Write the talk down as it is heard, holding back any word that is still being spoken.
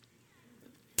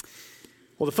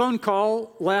Well, the phone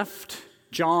call left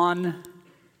John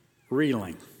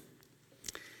reeling.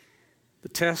 The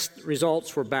test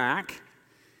results were back,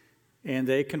 and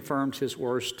they confirmed his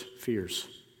worst fears.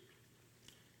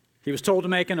 He was told to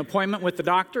make an appointment with the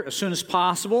doctor as soon as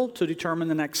possible to determine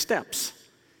the next steps.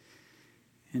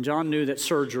 And John knew that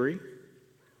surgery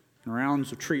and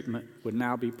rounds of treatment would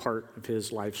now be part of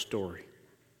his life story.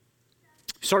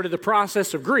 He started the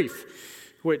process of grief,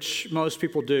 which most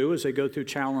people do as they go through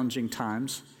challenging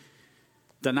times,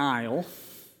 denial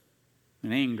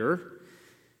and anger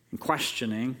and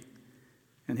questioning,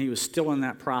 and he was still in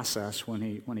that process when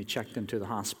he checked into the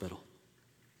hospital.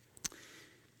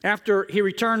 After he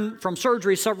returned from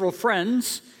surgery, several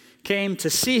friends came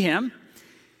to see him,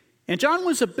 and John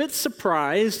was a bit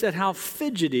surprised at how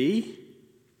fidgety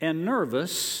and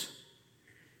nervous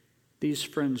these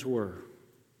friends were.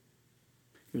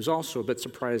 He was also a bit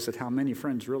surprised at how many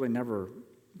friends really never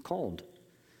called.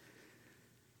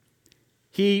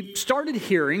 He started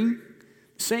hearing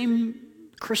the same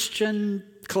Christian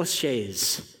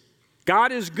cliches.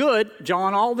 God is good,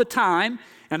 John, all the time,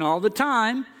 and all the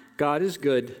time, God is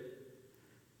good.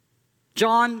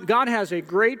 John, God has a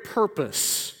great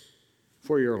purpose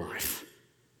for your life.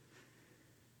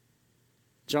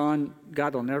 John,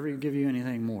 God will never give you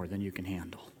anything more than you can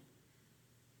handle.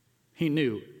 He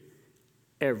knew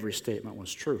every statement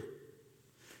was true.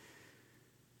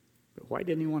 But why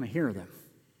didn't he want to hear them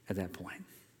at that point?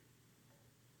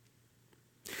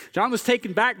 John was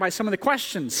taken back by some of the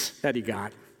questions that he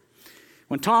got.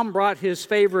 When Tom brought his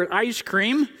favorite ice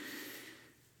cream,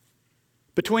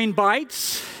 between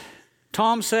bites,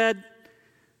 Tom said,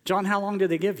 "John, how long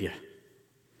did they give you?"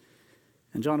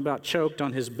 And John about choked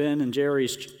on his Ben and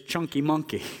Jerry's chunky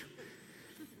monkey.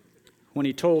 When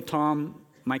he told Tom,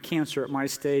 "My cancer at my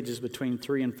stage is between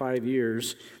 3 and 5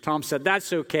 years," Tom said,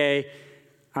 "That's okay.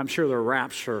 I'm sure the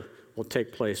rapture will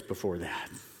take place before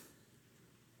that."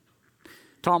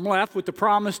 Tom left with the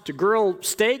promise to grill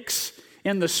steaks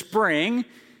in the spring,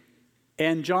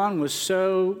 and John was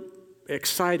so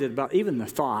excited about even the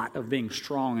thought of being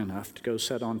strong enough to go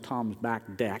sit on Tom's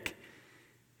back deck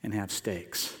and have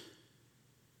steaks.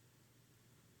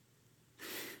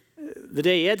 The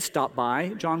day Ed stopped by,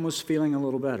 John was feeling a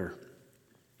little better,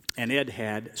 and Ed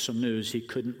had some news he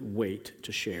couldn't wait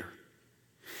to share.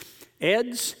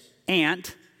 Ed's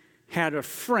aunt had a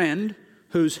friend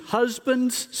whose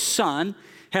husband's son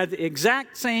had the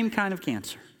exact same kind of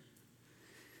cancer.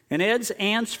 And Ed's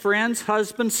aunt's friend's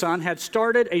husband's son had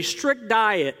started a strict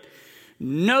diet,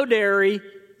 no dairy,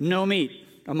 no meat,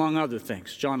 among other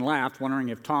things. John laughed, wondering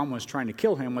if Tom was trying to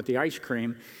kill him with the ice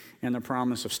cream and the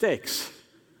promise of steaks.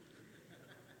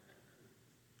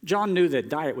 John knew that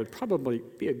diet would probably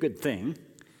be a good thing.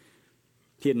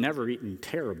 He had never eaten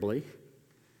terribly.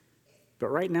 But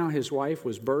right now his wife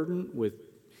was burdened with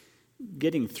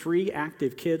getting 3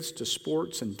 active kids to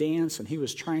sports and dance, and he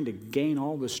was trying to gain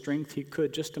all the strength he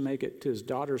could just to make it to his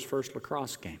daughter's first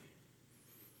lacrosse game.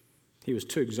 He was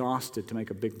too exhausted to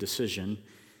make a big decision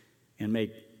and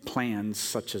make plans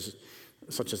such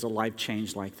as a life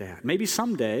change like that. Maybe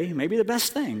someday, maybe the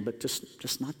best thing, but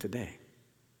just not today.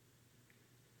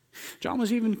 John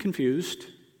was even confused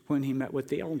when he met with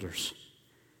the elders.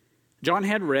 John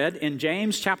had read in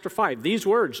James chapter 5, these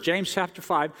words, James chapter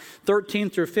 5,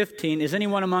 13 through 15, "Is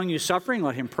anyone among you suffering?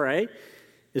 Let him pray.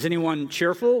 Is anyone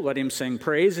cheerful? Let him sing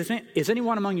praise. Is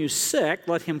anyone among you sick?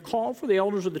 Let him call for the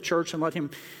elders of the church and let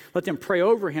them pray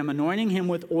over him, anointing him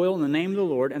with oil in the name of the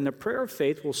Lord. And the prayer of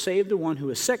faith will save the one who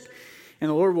is sick, and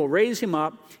the Lord will raise him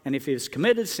up, and if he has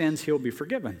committed sins, he'll be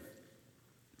forgiven."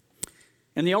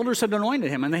 And the elders had anointed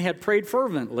him, and they had prayed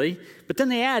fervently, but then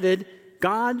they added,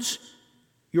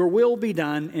 "Your will be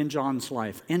done in John's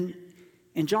life." And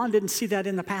John didn't see that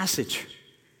in the passage.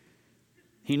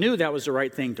 He knew that was the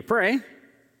right thing to pray.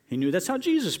 He knew that's how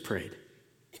Jesus prayed.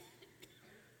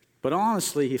 But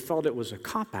honestly, he felt it was a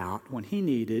cop-out when he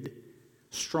needed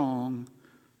strong,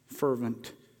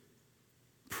 fervent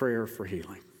prayer for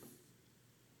healing.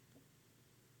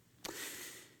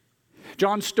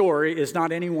 John's story is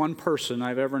not any one person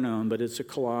I've ever known, but it's a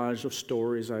collage of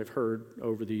stories I've heard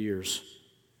over the years.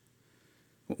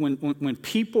 When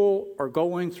people are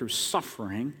going through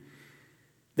suffering,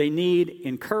 they need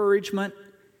encouragement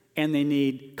and they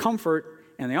need comfort,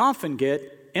 and they often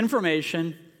get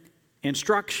information,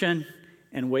 instruction,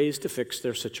 and ways to fix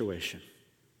their situation.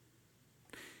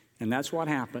 And that's what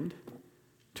happened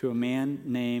to a man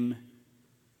named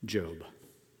Job.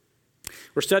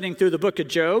 We're studying through the book of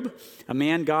Job, a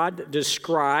man God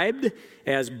described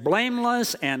as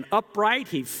blameless and upright.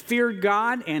 He feared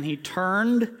God and he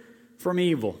turned from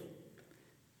evil.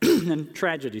 And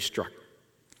tragedy struck.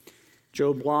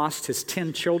 Job lost his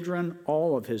 10 children,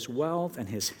 all of his wealth and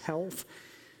his health.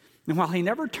 And while he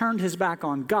never turned his back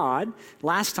on God,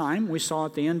 last time we saw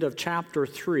at the end of chapter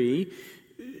 3,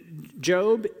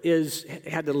 Job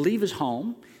had to leave his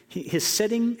home. He's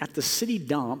sitting at the city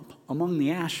dump among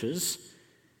the ashes,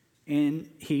 and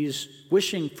he's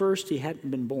wishing first he hadn't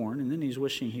been born, and then he's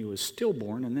wishing he was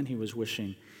stillborn, and then he was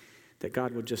wishing that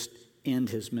God would just end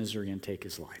his misery and take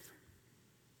his life.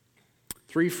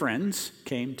 3 friends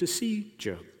came to see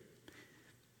Job.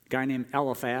 A guy named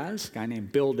Eliphaz, a guy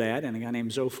named Bildad, and a guy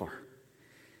named Zophar.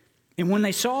 And when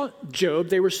they saw Job,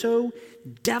 they were so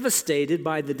devastated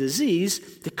by the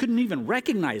disease, they couldn't even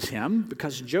recognize him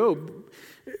because Job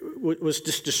was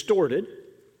just distorted.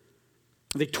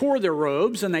 They tore their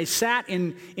robes and they sat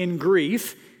in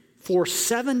grief for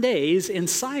 7 days in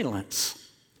silence.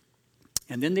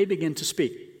 And then they began to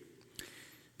speak.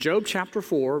 Job chapter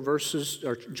 4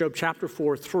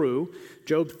 through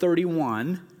Job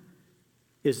 31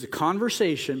 is the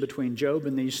conversation between Job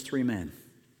and these 3 men.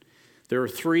 There are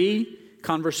 3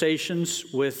 conversations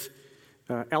with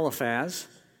Eliphaz.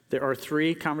 There are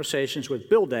 3 conversations with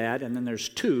Bildad, and then there's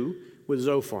 2 with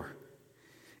Zophar.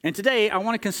 And today I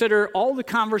want to consider all the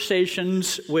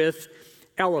conversations with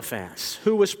Eliphaz,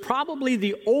 who was probably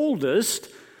the oldest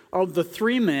of the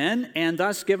 3 men and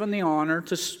thus given the honor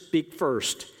to speak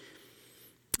first.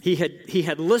 He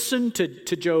had listened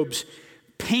to Job's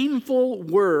painful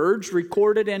words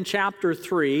recorded in chapter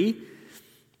 3,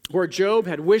 where Job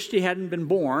had wished he hadn't been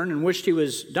born and wished he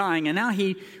was dying, and now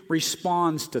he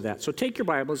responds to that. So take your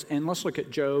Bibles and let's look at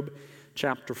Job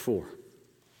chapter 4.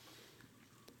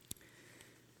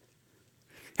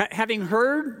 Having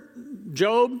heard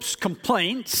Job's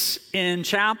complaints in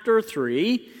chapter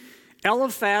 3,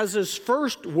 Eliphaz's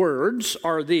first words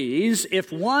are these: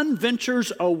 if one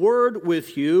ventures a word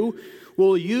with you,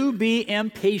 will you be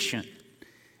impatient?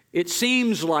 It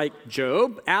seems like,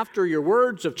 Job, after your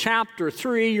words of chapter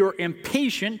 3, you're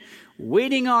impatient,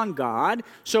 waiting on God.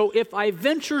 So if I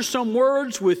venture some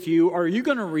words with you, are you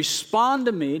going to respond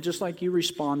to me just like you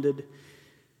responded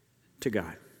to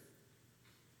God?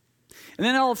 And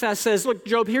then Eliphaz says, look,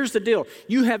 Job, here's the deal.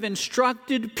 You have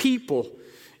instructed people.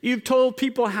 You've told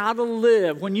people how to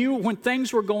live. When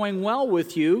things were going well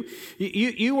with you,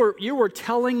 you were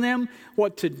telling them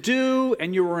what to do,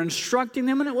 and you were instructing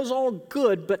them, and it was all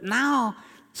good. But now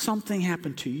something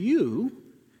happened to you,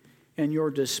 and you're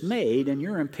dismayed, and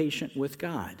you're impatient with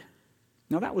God.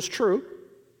 Now that was true,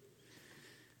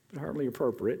 but hardly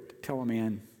appropriate to tell a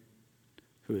man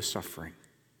who is suffering.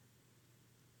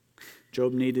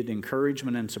 Job needed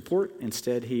encouragement and support.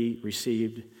 Instead, he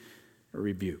received a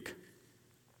rebuke.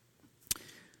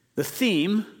 The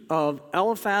theme of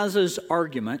Eliphaz's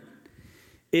argument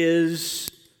has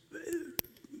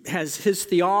his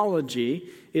theology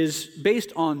is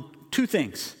based on 2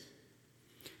 things.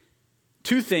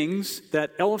 2 things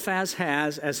that Eliphaz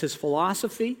has as his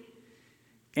philosophy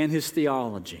and his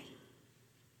theology.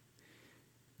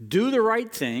 Do the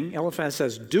right thing. Eliphaz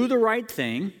says, do the right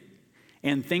thing,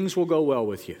 and things will go well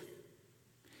with you.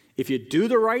 If you do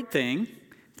the right thing,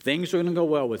 things are going to go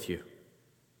well with you.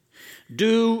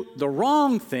 Do the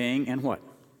wrong thing, and what?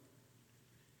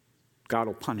 God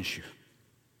will punish you.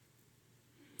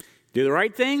 Do the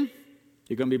right thing,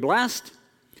 you're going to be blessed.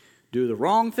 Do the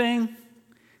wrong thing,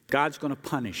 God's going to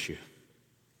punish you.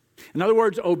 In other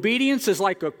words, obedience is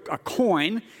like a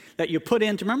coin that you put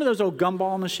into, remember those old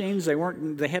gumball machines?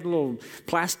 They had little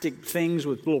plastic things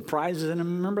with little prizes in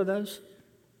them. Remember those?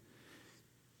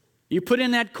 You put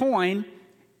in that coin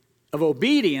of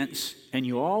obedience, and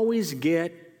you always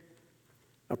get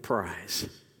a prize.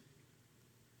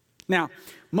 Now,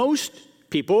 most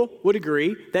people would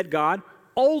agree that God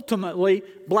ultimately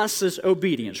blesses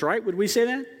obedience, right? Would we say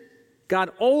that?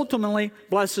 God ultimately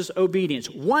blesses obedience.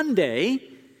 One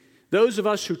day, those of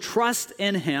us who trust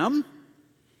in Him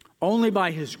only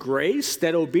by His grace,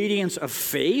 that obedience of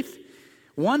faith,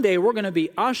 one day we're going to be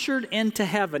ushered into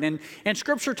heaven. And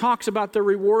Scripture talks about the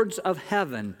rewards of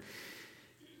heaven.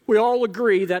 We all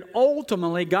agree that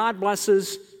ultimately God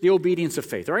blesses the obedience of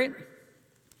faith, right?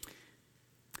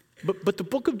 But the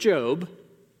book of Job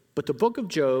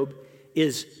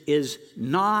is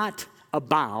not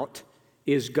about,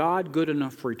 is God good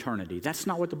enough for eternity? That's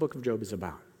not what the book of Job is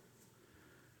about.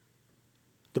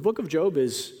 The book of Job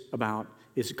is about,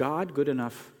 is God good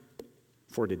enough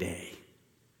for today?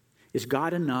 Is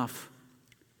God enough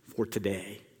for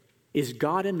today? Is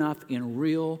God enough in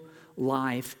real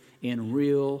life, in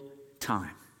real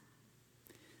time?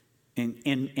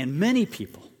 And many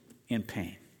people in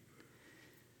pain,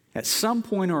 at some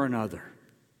point or another,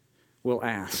 will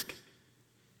ask,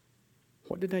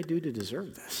 what did I do to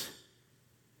deserve this?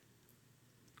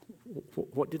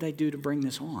 What did I do to bring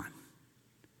this on?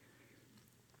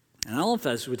 And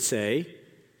Eliphaz would say,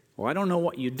 well, I don't know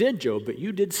what you did, Job, but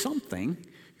you did something.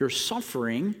 Your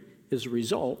suffering is a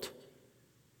result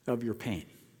of your pain.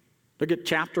 Look at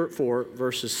chapter 4,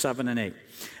 verses 7 and 8.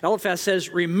 Eliphaz says,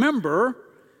 remember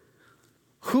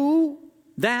who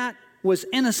that was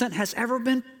innocent has ever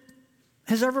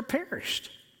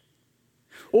perished.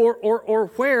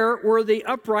 Or where were the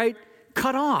upright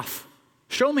cut off?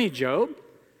 Show me, Job.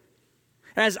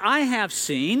 As I have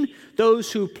seen,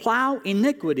 those who plow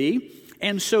iniquity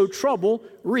and sow trouble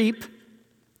reap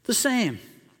the same.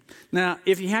 Now,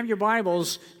 if you have your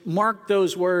Bibles, mark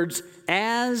those words,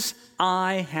 as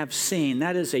I have seen.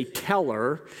 That is a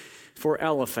teller for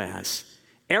Eliphaz.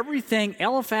 Everything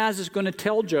Eliphaz is going to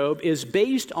tell Job is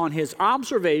based on his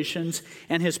observations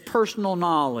and his personal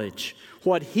knowledge,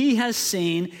 what he has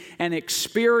seen and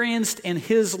experienced in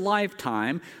his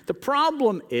lifetime. The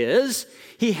problem is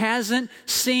he hasn't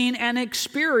seen and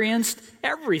experienced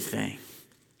everything.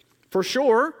 For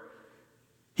sure,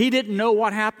 he didn't know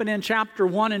what happened in chapter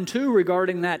 1 and 2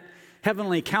 regarding that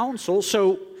heavenly council.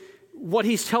 So what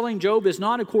he's telling Job is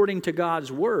not according to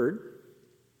God's word.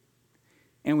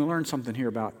 And we learn something here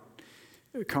about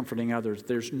comforting others.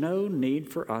 There's no need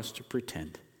for us to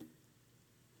pretend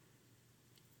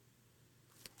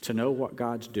to know what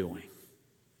God's doing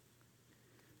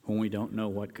when we don't know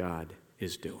what God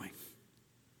is doing.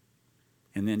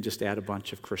 And then just add a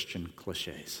bunch of Christian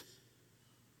cliches.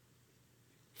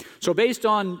 So based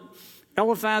on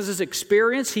Eliphaz's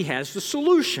experience, he has the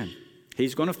solution.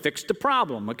 He's going to fix the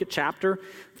problem. Look at chapter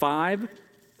 5,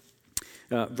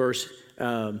 verse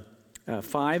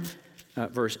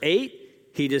 8.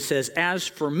 He just says, as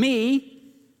for me,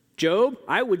 Job,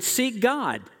 I would seek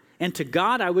God, and to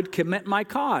God I would commit my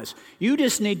cause. You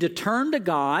just need to turn to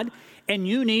God, and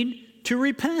you need to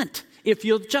repent. If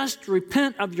you'll just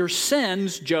repent of your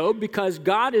sins, Job, because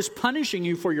God is punishing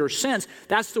you for your sins,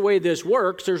 that's the way this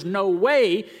works. There's no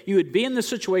way you would be in this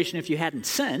situation if you hadn't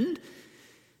sinned.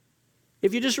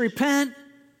 If you just repent,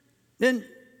 then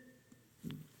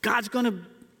God's going to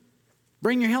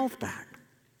bring your health back.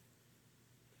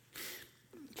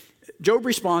 Job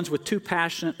responds with two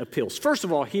passionate appeals. First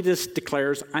of all, he just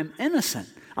declares, I'm innocent.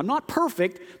 I'm not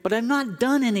perfect, but I've not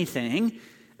done anything.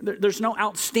 There's no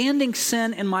outstanding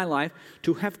sin in my life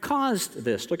to have caused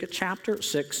this. Look at chapter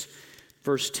 6,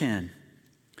 verse 10.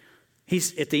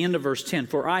 He's at the end of verse 10.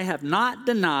 For I have not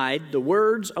denied the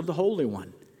words of the Holy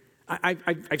One.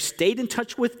 I've stayed in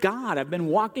touch with God. I've been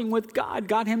walking with God.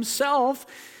 God himself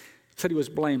said he was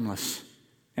blameless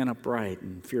and upright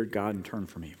and feared God and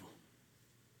turned from evil.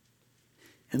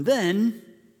 And then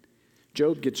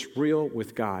Job gets real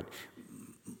with God.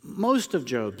 Most of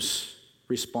Job's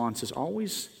response is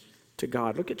always to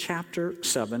God. Look at chapter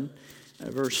 7,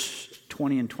 verse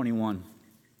 20 and 21.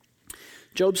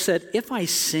 Job said, if I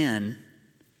sin,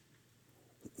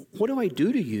 what do I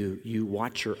do to you, you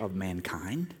watcher of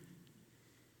mankind?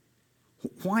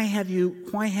 Why have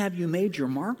you made your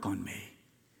mark on me?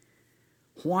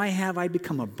 Why have I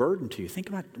become a burden to you? Think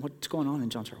about what's going on in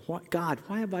John's heart. God,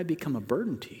 why have I become a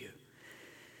burden to you?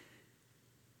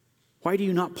 Why do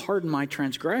you not pardon my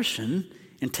transgression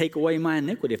and take away my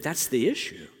iniquity, if that's the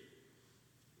issue?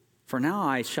 For now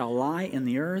I shall lie in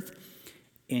the earth,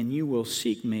 and you will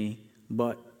seek me,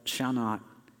 but shall not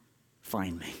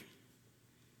find me.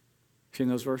 See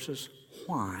those verses?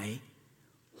 Why?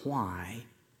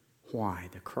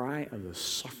 The cry of the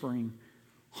suffering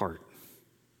heart.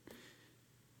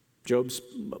 Job's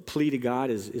plea to God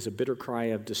is a bitter cry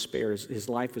of despair. His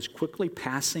life is quickly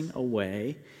passing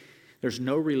away. There's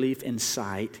no relief in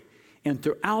sight. And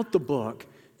throughout the book,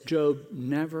 Job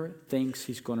never thinks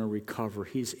he's going to recover.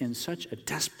 He's in such a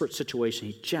desperate situation,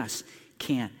 he just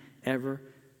can't ever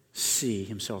see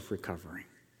himself recovering.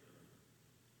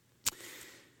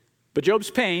 But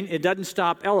Job's pain, it doesn't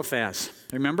stop Eliphaz.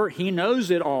 Remember, he knows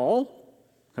it all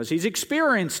because he's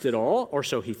experienced it all, or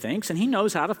so he thinks, and he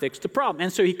knows how to fix the problem.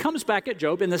 And so he comes back at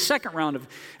Job in the second round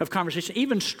of conversation,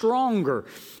 even stronger.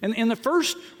 And in the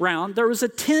first round, there was a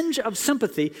tinge of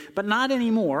sympathy, but not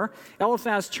anymore.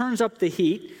 Eliphaz turns up the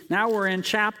heat. Now we're in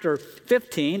chapter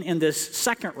 15 in this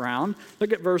second round.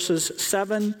 Look at verses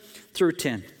 7 through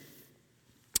 10.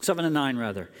 7 and 9,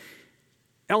 rather.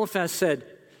 Eliphaz said,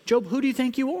 Job, who do you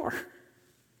think you are?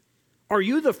 Are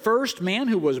you the first man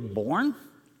who was born?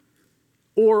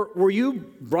 Or were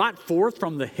you brought forth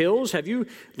from the hills? Have you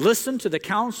listened to the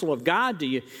counsel of God? Do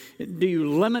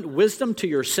you limit wisdom to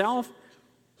yourself?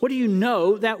 What do you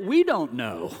know that we don't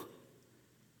know?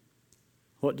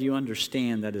 What do you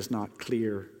understand that is not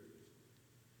clear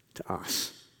to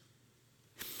us?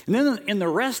 And then in the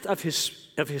rest of his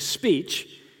speech,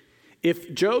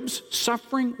 If Job's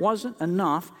suffering wasn't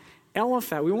enough,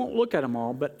 Eliphaz, we won't look at them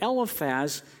all, but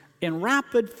Eliphaz in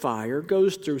rapid fire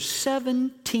goes through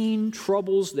 17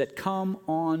 troubles that come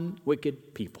on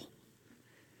wicked people.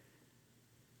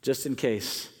 Just in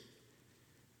case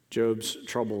Job's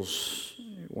troubles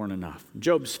weren't enough.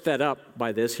 Job's fed up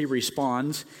by this. He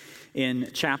responds in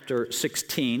chapter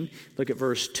 16. Look at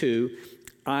verse 2.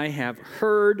 I have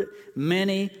heard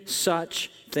many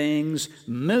such things.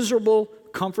 Miserable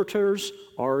comforters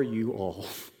are you all.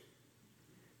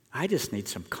 I just need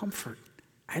some comfort.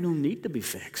 I don't need to be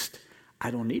fixed.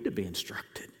 I don't need to be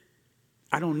instructed.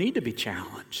 I don't need to be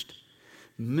challenged.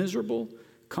 Miserable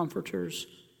comforters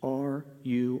are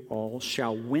you all.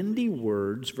 Shall windy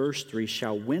words, verse 3,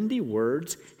 shall windy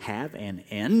words have an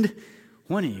end?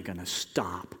 When are you going to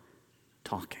stop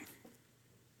talking?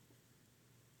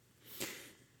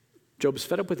 Job's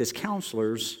fed up with his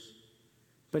counselors,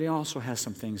 but he also has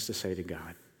some things to say to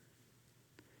God.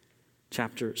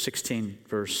 Chapter 16,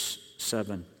 verse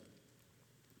 7.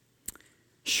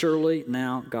 Surely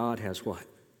now God has what?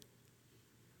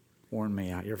 Worn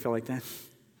me out. You ever feel like that?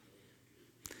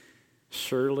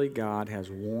 Surely God has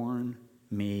worn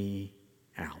me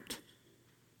out.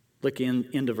 Look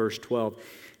into verse 12.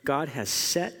 God has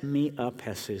set me up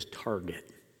as his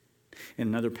target. In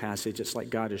another passage, it's like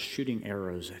God is shooting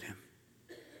arrows at him.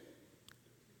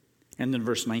 And then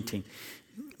verse 19,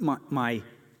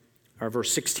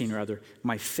 verse 16 rather,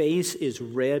 my face is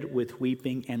red with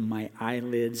weeping and my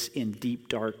eyelids in deep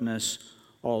darkness,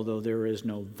 although there is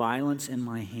no violence in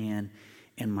my hand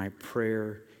and my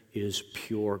prayer is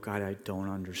pure. God, I don't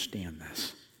understand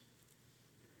this.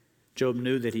 Job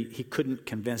knew that he couldn't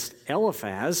convince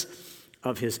Eliphaz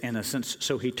of his innocence,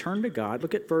 so he turned to God.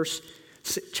 Look at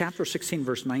chapter 16,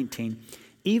 verse 19.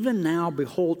 Even now,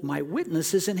 behold, my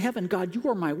witness is in heaven. God, you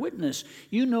are my witness.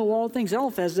 You know all things.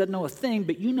 Eliphaz doesn't know a thing,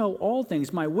 but you know all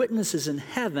things. My witness is in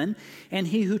heaven, and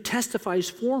he who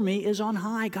testifies for me is on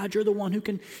high. God, you're the one who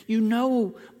can, you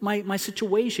know my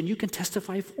situation. You can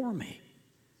testify for me.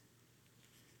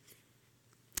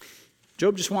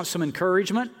 Job just wants some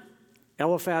encouragement.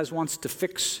 Eliphaz wants to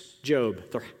fix Job.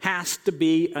 There has to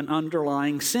be an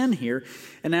underlying sin here.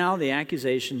 And now the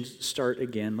accusations start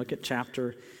again. Look at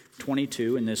chapter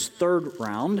 22 in this third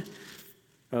round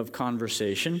of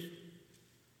conversation.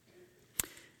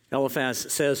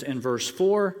 Eliphaz says in verse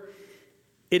 4,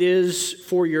 it is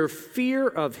for your fear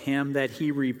of him that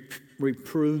he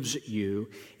reproves you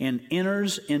and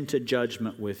enters into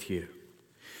judgment with you.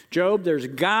 Job, there's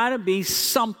got to be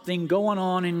something going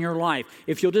on in your life.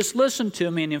 If you'll just listen to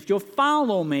me and if you'll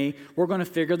follow me, we're going to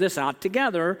figure this out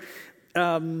together.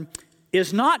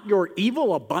 Is not your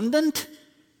evil abundant?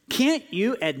 Can't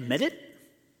you admit it?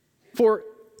 For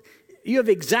you have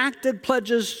exacted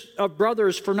pledges of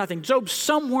brothers for nothing. Job,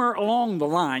 somewhere along the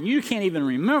line, you can't even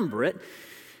remember it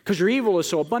because your evil is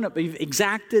so abundant, but you've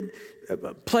exacted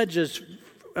pledges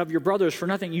of your brothers for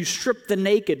nothing. You stripped the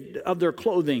naked of their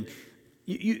clothing.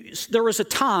 There was a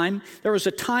time,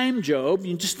 Job,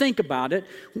 you just think about it,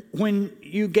 when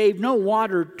you gave no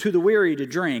water to the weary to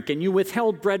drink and you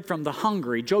withheld bread from the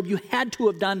hungry. Job, you had to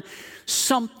have done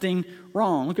something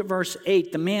wrong. Look at verse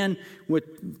 8. The man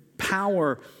with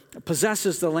power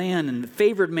possesses the land and the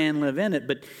favored man live in it,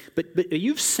 but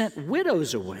you've sent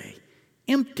widows away,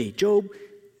 empty. Job,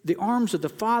 the arms of the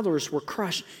fathers were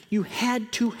crushed. You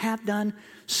had to have done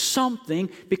something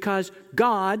because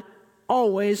God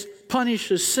always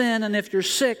punishes sin, and if you're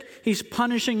sick, he's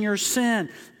punishing your sin.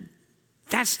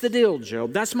 That's the deal,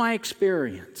 Job. That's my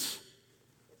experience.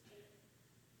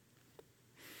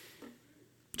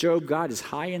 Job, God is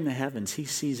high in the heavens. He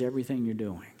sees everything you're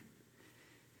doing.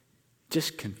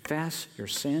 Just confess your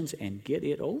sins and get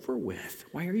it over with.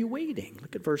 Why are you waiting?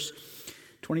 Look at verse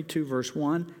 22, verse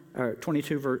 1,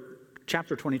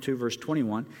 chapter 22, verse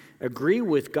 21. Agree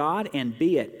with God and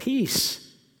be at peace.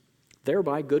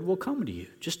 Thereby good will come to you.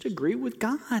 Just agree with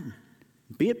God.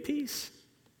 Be at peace.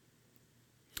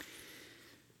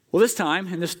 Well, this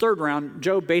time, in this third round,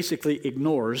 Job basically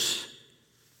ignores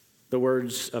the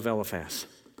words of Eliphaz.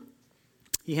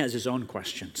 He has his own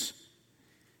questions.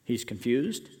 He's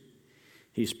confused.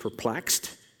 He's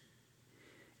perplexed.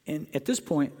 And at this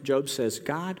point, Job says,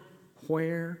 God,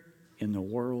 where in the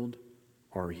world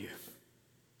are you?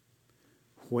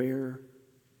 Where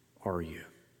are you?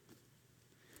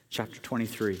 Chapter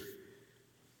 23,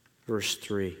 verse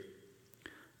 3.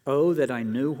 Oh, that I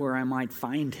knew where I might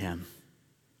find him,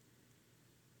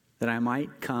 that I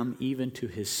might come even to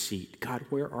his seat. God,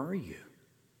 where are you?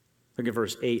 Look at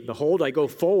verse 8. Behold, I go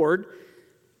forward,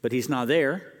 but he's not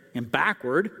there, and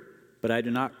backward, but I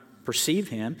do not perceive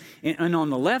him. And on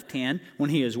the left hand,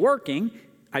 when he is working,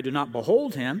 I do not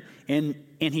behold him, and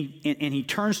he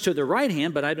turns to the right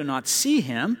hand, but I do not see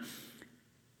him.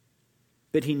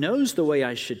 But he knows the way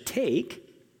I should take.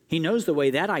 He knows the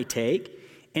way that I take.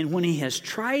 And when he has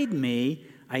tried me,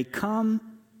 I come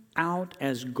out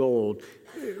as gold.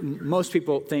 Most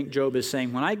people think Job is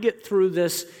saying, when I get through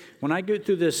this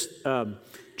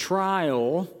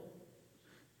trial,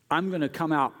 I'm going to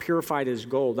come out purified as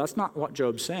gold. That's not what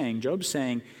Job's saying. Job's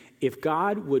saying, if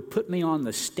God would put me on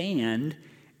the stand,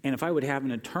 and if I would have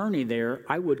an attorney there,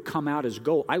 I would come out as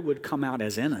gold. I would come out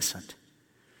as innocent.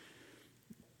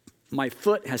 My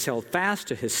foot has held fast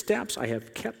to his steps. I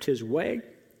have kept his way.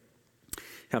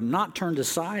 Have not turned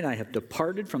aside. I have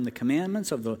departed from the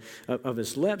commandments of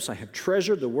his lips. I have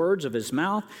treasured the words of his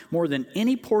mouth more than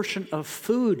any portion of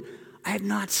food. I have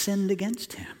not sinned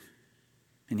against him.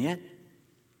 And yet,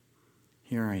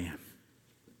 here I am.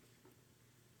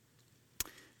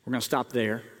 We're going to stop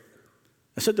there.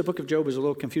 I said the book of Job is a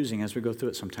little confusing as we go through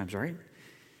it sometimes, right?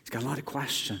 It's got a lot of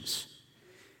questions.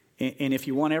 And if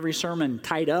you want every sermon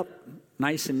tied up,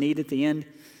 nice and neat at the end,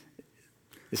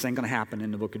 this ain't going to happen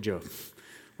in the book of Job.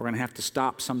 We're going to have to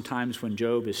stop sometimes when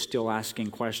Job is still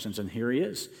asking questions, and here he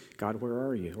is. God, where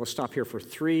are you? Let's stop here for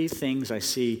 3 things I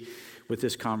see with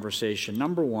this conversation.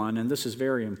 Number 1, and this is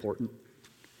very important,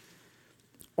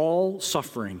 all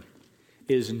suffering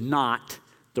is not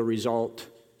the result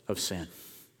of sin.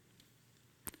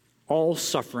 All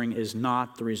suffering is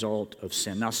not the result of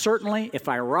sin. Now, certainly, if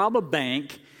I rob a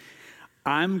bank,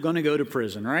 I'm going to go to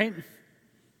prison, right?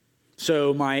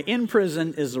 So my in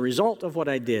prison is the result of what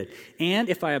I did. And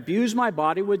if I abuse my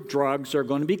body with drugs, there are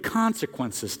going to be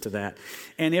consequences to that.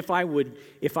 And if I would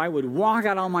walk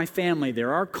out on my family,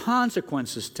 there are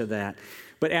consequences to that.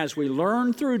 But as we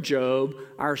learn through Job,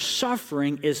 our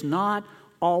suffering is not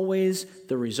always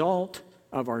the result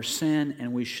of our sin,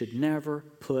 and we should never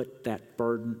put that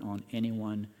burden on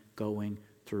anyone going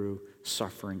through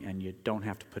suffering, and you don't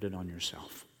have to put it on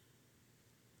yourself.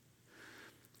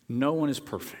 No one is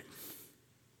perfect.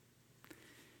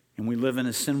 And we live in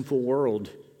a sinful world,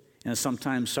 and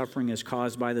sometimes suffering is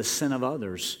caused by the sin of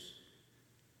others.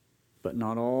 But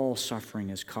not all suffering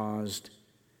is caused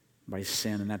by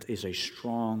sin, and that is a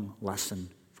strong lesson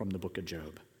from the book of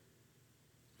Job.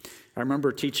 I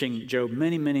remember teaching Job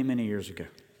many, many, many years ago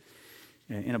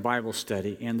in a Bible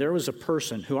study, and there was a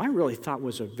person who I really thought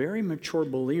was a very mature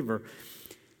believer,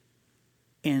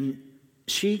 and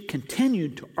she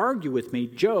continued to argue with me.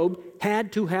 Job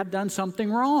had to have done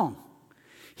something wrong.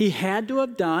 He had to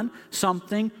have done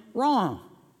something wrong.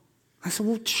 I said,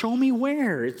 well, show me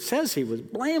where. It says he was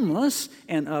blameless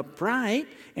and upright,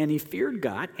 and he feared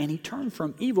God, and he turned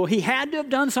from evil. He had to have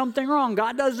done something wrong.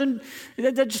 That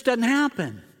just doesn't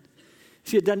happen.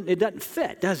 See, it doesn't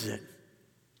fit, does it?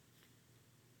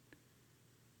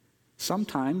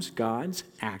 Sometimes God's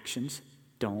actions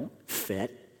don't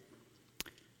fit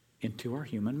into our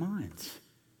human minds.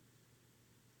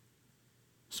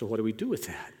 So what do we do with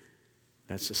that?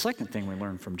 That's the second thing we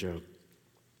learn from Job.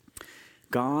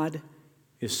 God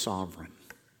is sovereign.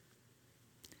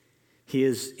 He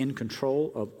is in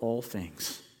control of all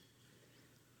things.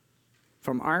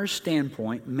 From our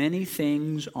standpoint, many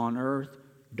things on earth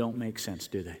don't make sense,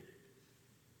 do they?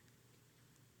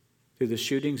 Do the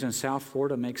shootings in South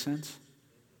Florida make sense?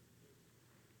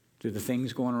 Do the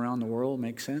things going around the world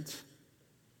make sense?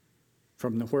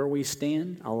 From where we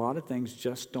stand, a lot of things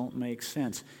just don't make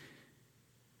sense.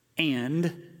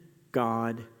 And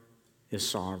God is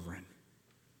sovereign,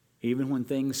 even when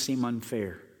things seem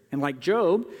unfair. And like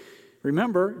Job,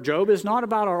 remember, Job is not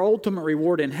about our ultimate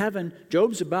reward in heaven.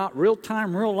 Job's about real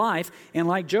time, real life. And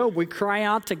like Job, we cry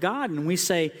out to God and we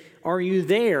say, are you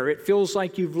there? It feels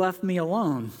like you've left me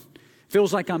alone. It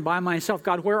feels like I'm by myself.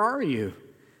 God, where are you?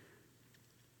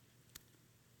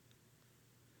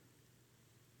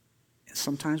 And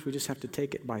sometimes we just have to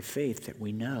take it by faith that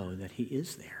we know that He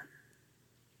is there.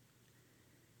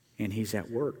 And He's at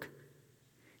work.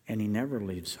 And He never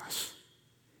leaves us.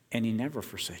 And He never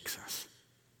forsakes us.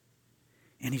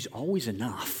 And He's always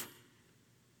enough.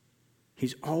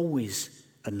 He's always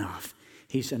enough.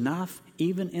 He's enough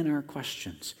even in our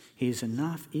questions. He's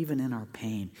enough even in our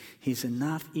pain. He's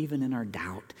enough even in our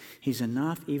doubt. He's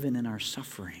enough even in our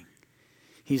suffering.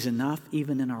 He's enough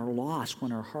even in our loss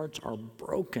when our hearts are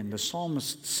broken. The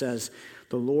psalmist says,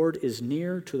 the Lord is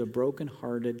near to the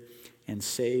brokenhearted and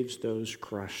saves those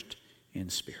crushed in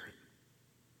spirit.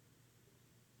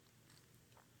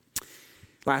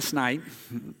 Last night,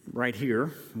 right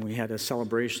here, we had a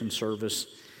celebration service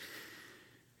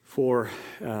for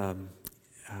a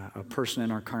person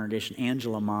in our congregation,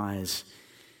 Angela Mize.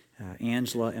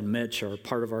 Angela and Mitch are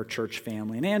part of our church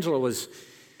family. And Angela was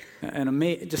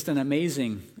Just an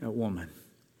amazing woman.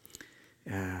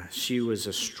 She was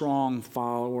a strong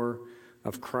follower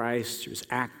of Christ. She was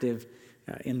active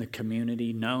in the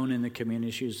community, known in the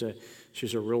community. She was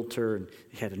a realtor and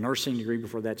had a nursing degree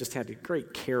before that, just had a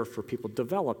great care for people,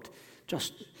 developed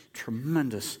just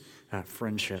tremendous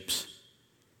friendships.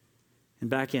 And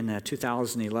back in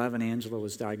 2011, Angela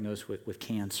was diagnosed with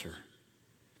cancer.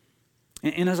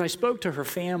 And as I spoke to her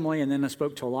family and then I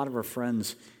spoke to a lot of her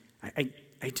friends,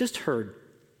 I just heard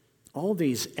all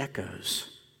these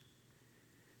echoes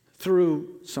through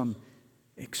some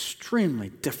extremely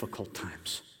difficult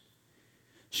times.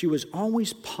 She was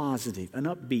always positive and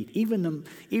upbeat, even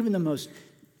the most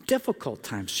difficult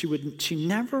times. She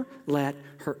never let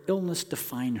her illness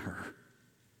define her.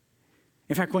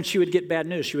 In fact, when she would get bad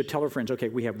news, she would tell her friends, okay,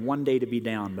 we have one day to be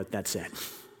down, but that's it.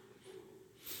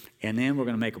 And then we're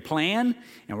going to make a plan,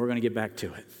 and we're going to get back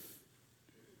to it.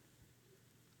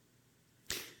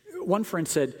 One friend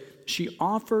said, she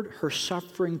offered her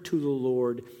suffering to the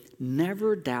Lord,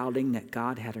 never doubting that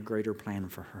God had a greater plan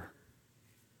for her.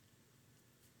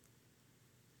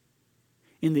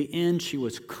 In the end, she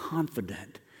was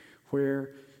confident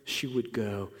where she would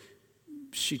go.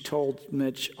 She told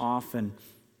Mitch often,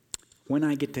 when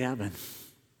I get to heaven,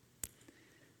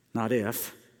 not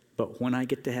if, but when I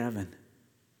get to heaven,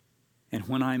 and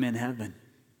when I'm in heaven,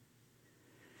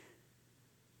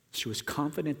 she was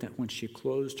confident that when she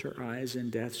closed her eyes in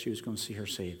death, she was going to see her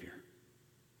Savior.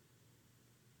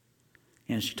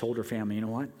 And she told her family, you know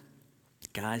what?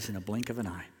 Guys, in a blink of an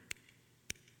eye,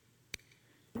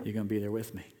 you're going to be there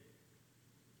with me.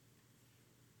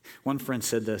 One friend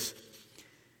said this,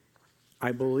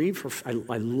 I believe her,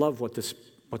 I love what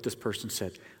this person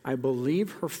said. I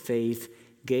believe her faith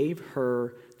gave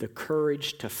her the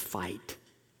courage to fight,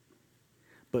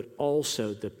 but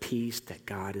also the peace that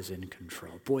God is in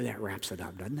control. Boy, that wraps it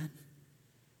up, doesn't it?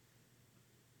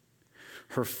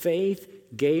 Her faith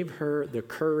gave her the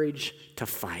courage to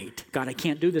fight. God, I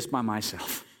can't do this by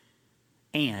myself.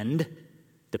 And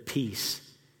the peace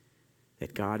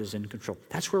that God is in control.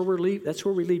 That's where we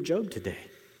leave Job today.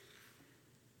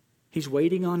 He's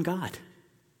waiting on God.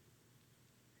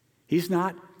 He's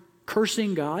not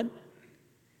cursing God.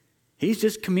 He's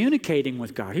just communicating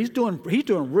with God. He's doing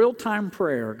real-time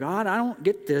prayer. God, I don't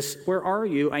get this. Where are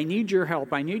you? I need your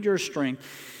help. I need your strength.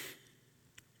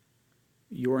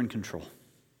 You're in control.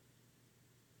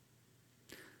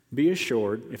 Be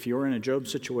assured, if you're in a Job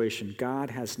situation, God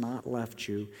has not left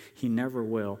you. He never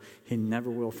will. He never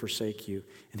will forsake you.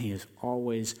 And He is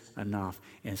always enough.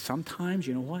 And sometimes,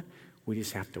 you know what? We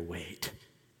just have to wait.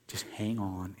 Just hang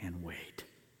on and wait.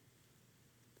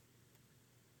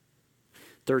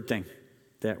 Third thing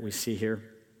that we see here,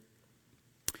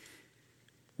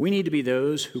 we need to be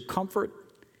those who comfort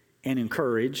and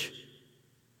encourage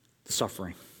the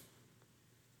suffering.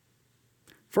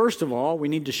 First of all, we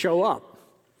need to show up.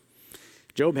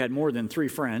 Job had more than 3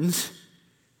 friends.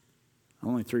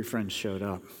 Only 3 friends showed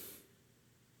up.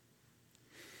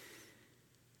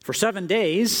 For 7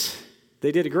 days,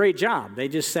 they did a great job. They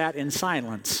just sat in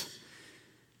silence.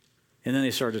 And then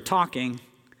they started talking.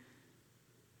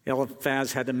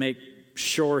 Eliphaz had to make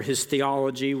sure his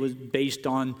theology was based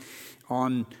on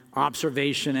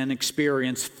observation and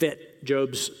experience, fit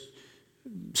Job's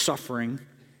suffering.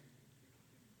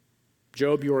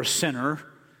 Job, you're a sinner.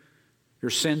 Your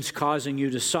sin's causing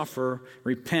you to suffer.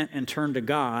 Repent and turn to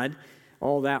God.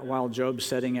 All that while Job's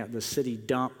sitting at the city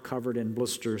dump covered in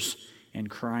blisters and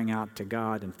crying out to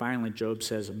God. And finally, Job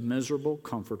says, miserable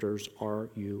comforters are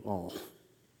you all.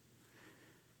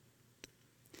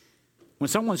 When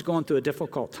someone's going through a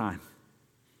difficult time,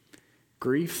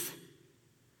 grief,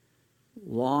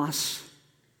 loss,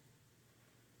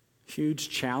 huge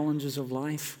challenges of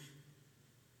life,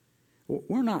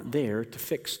 we're not there to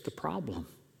fix the problem.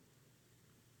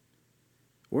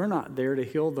 We're not there to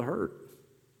heal the hurt.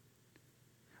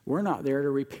 We're not there to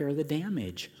repair the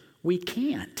damage. We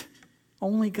can't.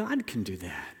 Only God can do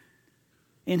that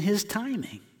in His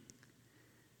timing.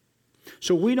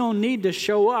 So we don't need to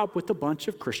show up with a bunch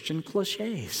of Christian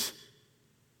cliches.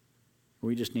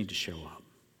 We just need to show up.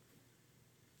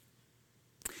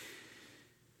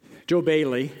 Joe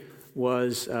Bailey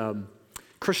was a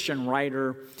Christian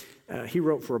writer. He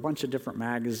wrote for a bunch of different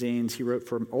magazines. He wrote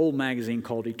for an old magazine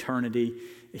called Eternity.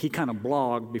 He kind of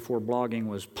blogged before blogging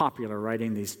was popular,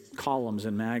 writing these columns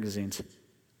in magazines.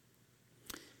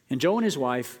 And Joe and his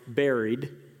wife buried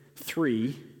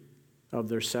 3 of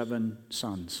their 7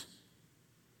 sons.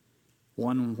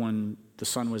 One when the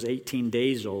son was 18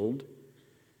 days old.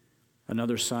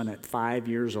 Another son at 5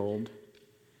 years old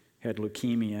had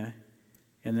leukemia.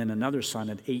 And then another son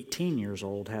at 18 years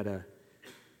old had a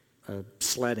a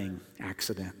sledding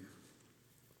accident.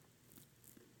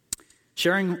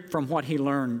 Sharing from what he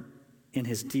learned in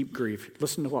his deep grief,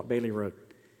 listen to what Bailey wrote.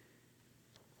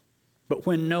 But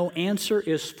when no answer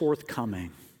is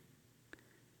forthcoming,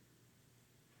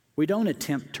 we don't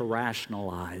attempt to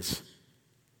rationalize.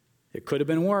 It could have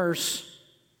been worse.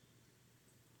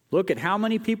 Look at how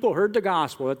many people heard the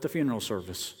gospel at the funeral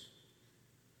service.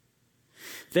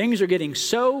 Things are getting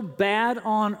so bad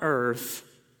on earth.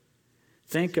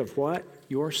 Think of what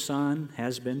your son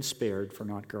has been spared for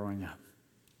not growing up.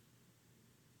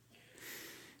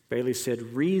 Bailey said,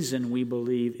 reason, we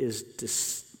believe, is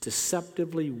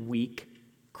deceptively weak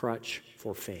crutch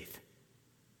for faith.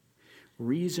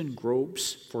 Reason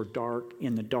gropes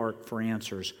in the dark for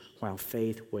answers, while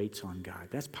faith waits on God.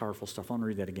 That's powerful stuff. I want to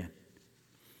read that again.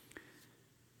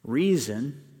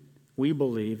 Reason, we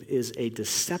believe, is a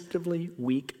deceptively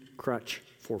weak crutch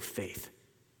for faith.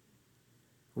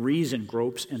 Reason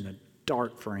gropes in the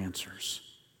dark for answers,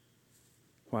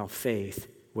 while faith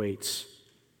waits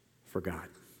for God.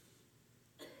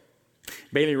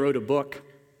 Bailey wrote a book.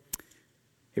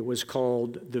 It was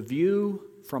called The View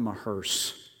from a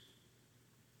Hearse.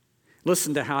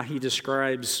 Listen to how he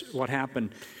describes what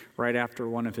happened right after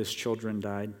one of his children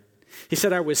died. He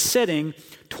said, I was sitting,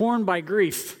 torn by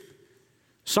grief.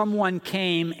 Someone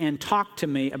came and talked to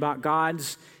me about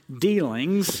God's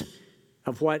dealings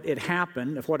of what had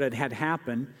happened,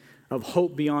 of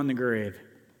hope beyond the grave,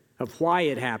 of why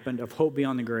it happened, of hope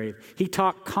beyond the grave. He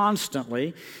talked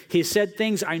constantly. He said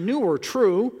things I knew were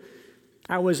true.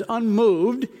 I was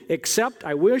unmoved, except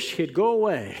I wish he'd go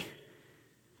away.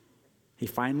 He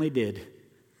finally did.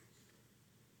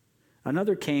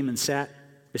 Another came and sat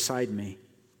beside me.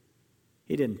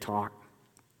 He didn't talk.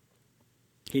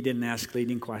 He didn't ask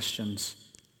leading questions.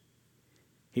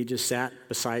 He just sat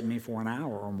beside me for an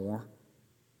hour or more,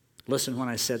 listened when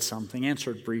I said something,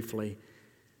 answered briefly,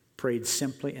 prayed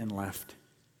simply, and left.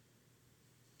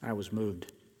 I was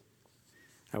moved.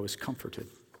 I was comforted.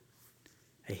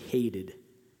 I hated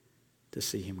to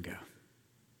see him go.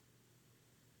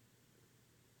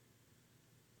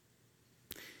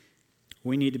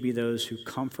 We need to be those who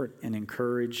comfort and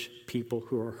encourage people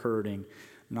who are hurting,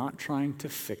 not trying to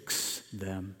fix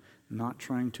them, not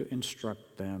trying to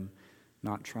instruct them,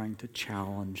 not trying to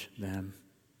challenge them.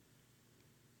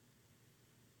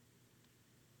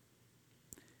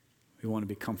 We want to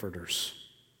be comforters.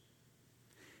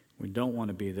 We don't want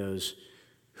to be those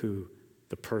who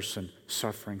the person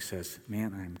suffering says,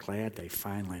 man, I'm glad they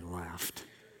finally left.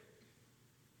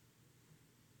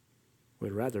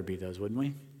 We'd rather be those, wouldn't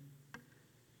we?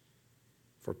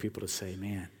 For people to say,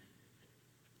 man,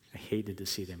 I hated to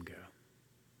see them go.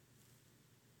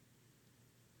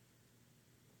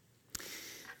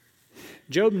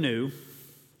 Job knew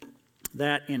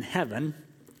that in heaven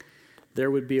there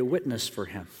would be a witness for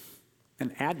him,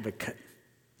 an advocate,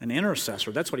 an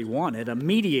intercessor. That's what he wanted, a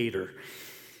mediator.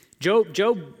 Job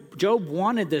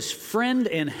wanted this friend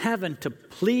in heaven to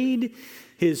plead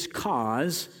his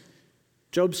cause.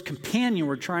 Job's companion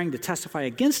were trying to testify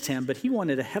against him, but he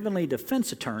wanted a heavenly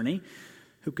defense attorney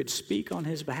who could speak on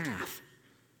his behalf.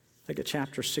 Look at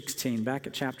chapter 16, back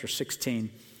at chapter 16,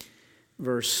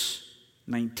 verse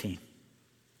 19.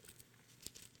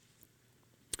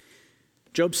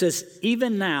 Job says,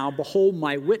 even now, behold,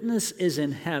 my witness is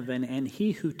in heaven, and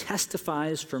he who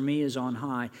testifies for me is on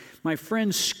high. My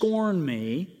friends scorn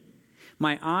me.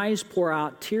 My eyes pour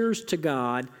out tears to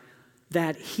God,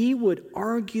 that he would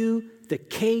argue the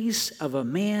case of a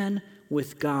man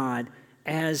with God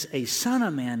as a son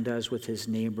of man does with his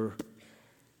neighbor.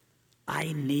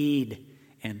 I need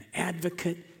an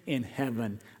advocate in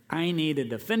heaven. I need a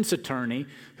defense attorney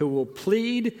who will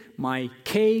plead my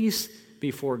case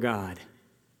before God.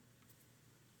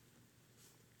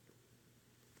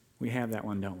 We have that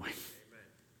one, don't we?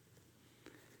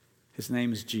 His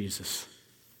name is Jesus.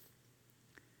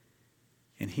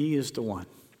 And he is the one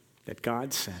that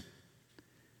God sent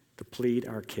to plead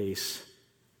our case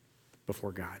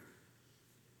before God.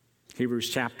 Hebrews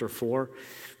chapter 4,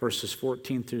 verses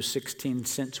 14 through 16.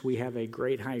 Since we have a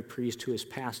great high priest who has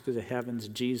passed through the heavens,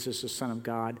 Jesus, the Son of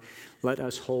God, let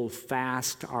us hold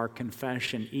fast to our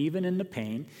confession, even in the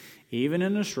pain, even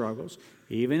in the struggles,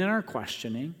 even in our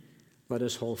questioning. Let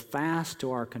us hold fast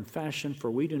to our confession, for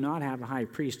we do not have a high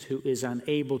priest who is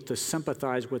unable to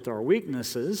sympathize with our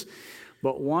weaknesses,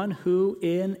 but one who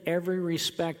in every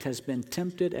respect has been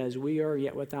tempted as we are,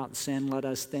 yet without sin. Let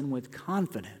us then with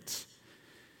confidence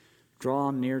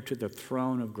draw near to the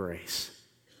throne of grace,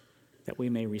 that we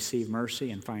may receive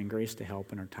mercy and find grace to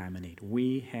help in our time of need.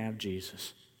 We have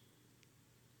Jesus.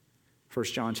 1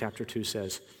 John chapter 2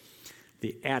 says,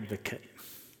 the advocate,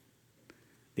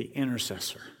 the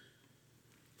intercessor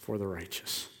for the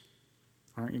righteous.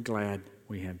 Aren't you glad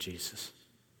we have Jesus?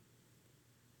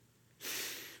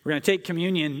 We're going to take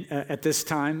communion at this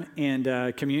time,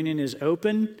 and communion is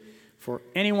open for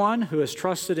anyone who has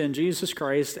trusted in Jesus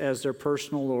Christ as their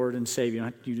personal Lord and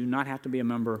Savior. You do not have to be a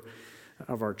member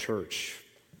of our church.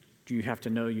 You have to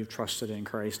know you've trusted in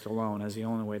Christ alone as the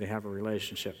only way to have a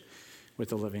relationship with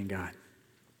the living God.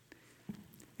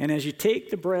 And as you take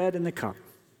the bread and the cup,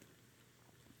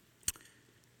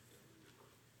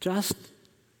 just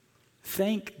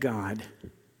thank God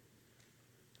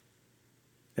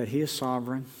that He is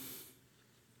sovereign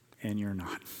and you're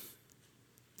not.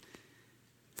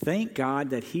 Thank God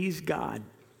that He's God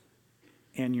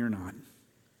and you're not.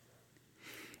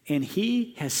 And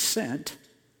He has sent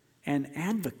an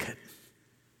advocate.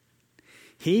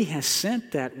 He has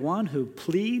sent that one who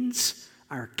pleads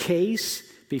our case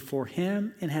before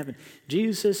Him in heaven.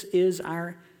 Jesus is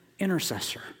our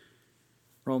intercessor.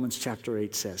 Romans chapter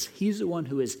 8 says, He's the one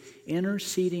who is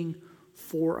interceding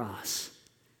for us.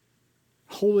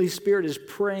 Holy Spirit is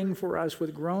praying for us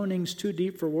with groanings too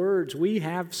deep for words. We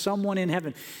have someone in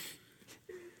heaven.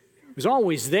 He was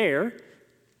always there,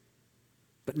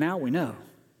 but now we know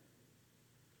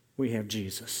we have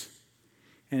Jesus.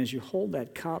 And as you hold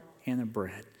that cup and the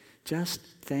bread, just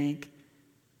thank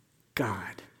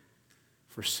God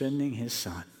for sending His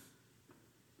Son,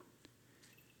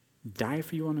 die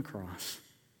for you on the cross,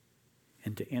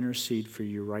 and to intercede for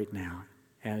you right now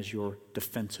as your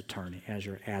defense attorney, as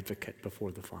your advocate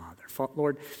before the Father.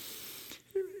 Lord,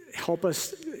 help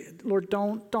us. Lord,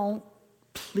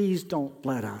 please don't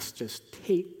let us just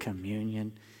take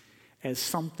communion as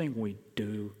something we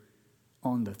do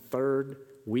on the third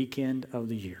weekend of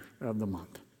the year, of the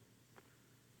month.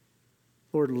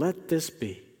 Lord, let this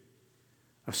be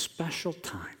a special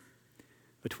time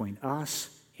between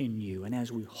us and you. And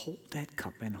as we hold that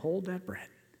cup and hold that bread,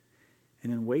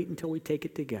 and then wait until we take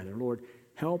it together, Lord,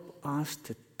 help us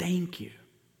to thank you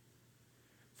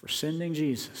for sending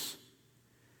Jesus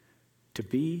to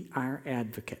be our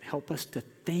advocate. Help us to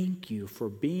thank you for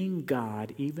being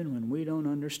God even when we don't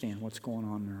understand what's going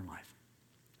on in our life.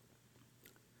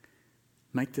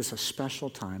 Make this a special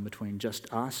time between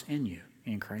just us and you.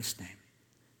 In Christ's name,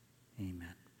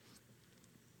 amen.